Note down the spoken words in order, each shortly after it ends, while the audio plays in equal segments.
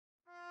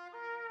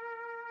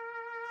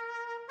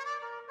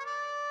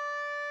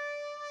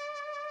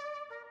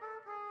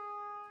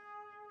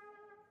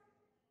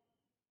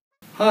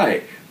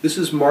Hi, this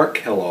is Mark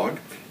Kellogg,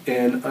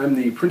 and I'm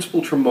the principal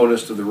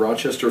trombonist of the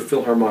Rochester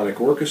Philharmonic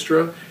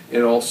Orchestra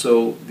and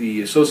also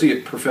the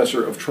Associate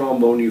Professor of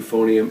Trombone,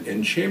 Euphonium,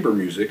 and Chamber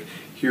Music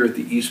here at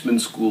the Eastman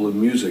School of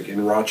Music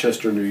in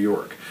Rochester, New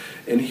York.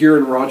 And here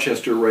in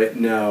Rochester right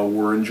now,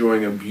 we're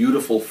enjoying a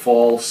beautiful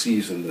fall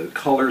season. The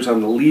colors on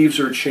the leaves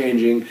are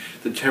changing,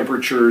 the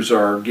temperatures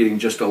are getting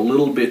just a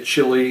little bit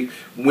chilly,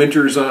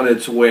 winter's on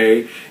its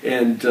way,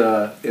 and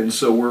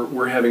so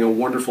we're having a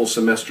wonderful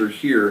semester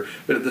here.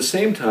 But at the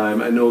same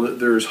time, I know that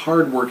there's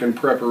hard work and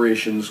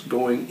preparations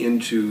going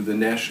into the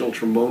National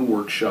Trombone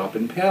Workshop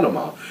in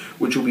Panama,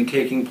 which will be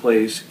taking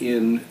place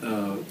in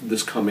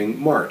this coming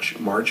March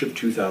of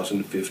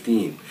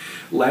 2015.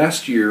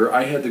 Last year,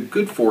 I had the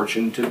good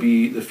fortune to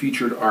be the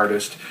featured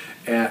artist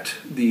at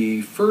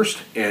the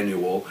first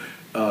annual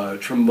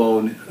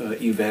trombone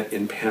event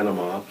in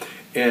Panama,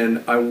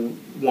 and I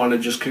want to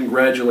just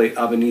congratulate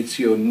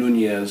Benicio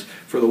Nunez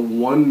for the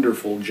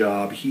wonderful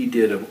job he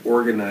did of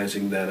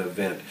organizing that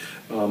event.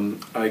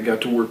 I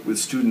got to work with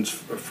students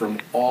from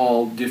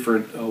all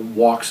different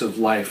walks of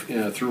life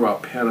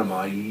throughout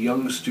Panama,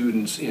 young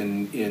students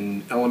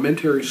in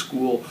elementary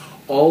school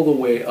all the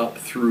way up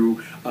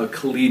through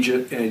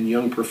collegiate and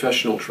young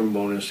professional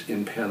trombonists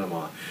in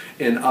Panama.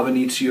 And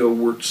Benicio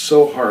worked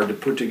so hard to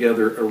put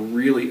together a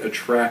really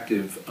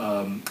attractive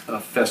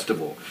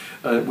festival,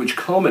 which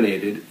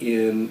culminated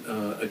in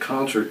a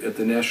concert at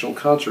the National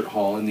Concert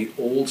Hall in the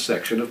old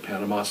section of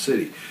Panama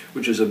City,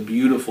 which is a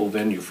beautiful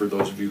venue for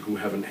those of you who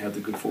haven't had the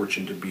good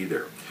fortune to be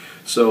there.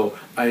 So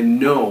I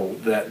know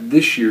that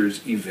this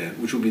year's event,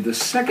 which will be the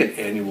second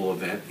annual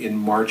event in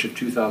March of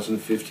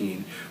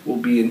 2015, will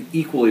be an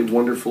equally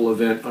wonderful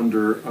event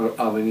under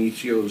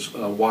Benicio's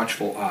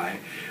watchful eye.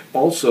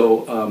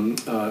 Also,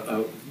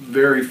 a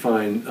very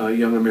fine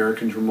young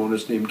American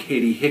trombonist named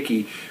Katie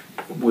Hickey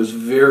was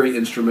very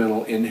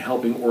instrumental in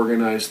helping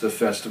organize the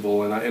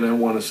festival, and I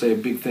want to say a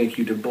big thank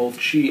you to both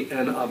she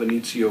and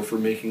Benicio for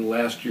making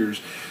last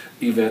year's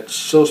event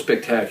so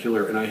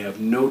spectacular, and I have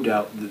no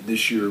doubt that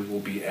this year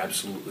will be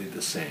absolutely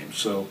the same.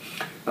 So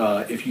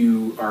if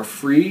you are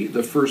free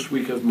the first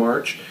week of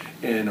March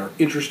and are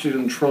interested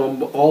in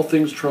all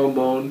things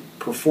trombone,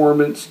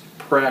 performance,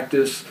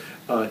 practice,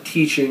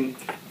 teaching,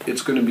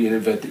 it's going to be an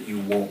event that you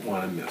won't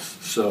want to miss.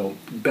 So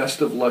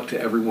best of luck to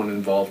everyone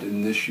involved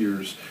in this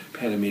year's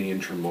Panamanian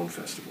Trombone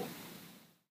Festival.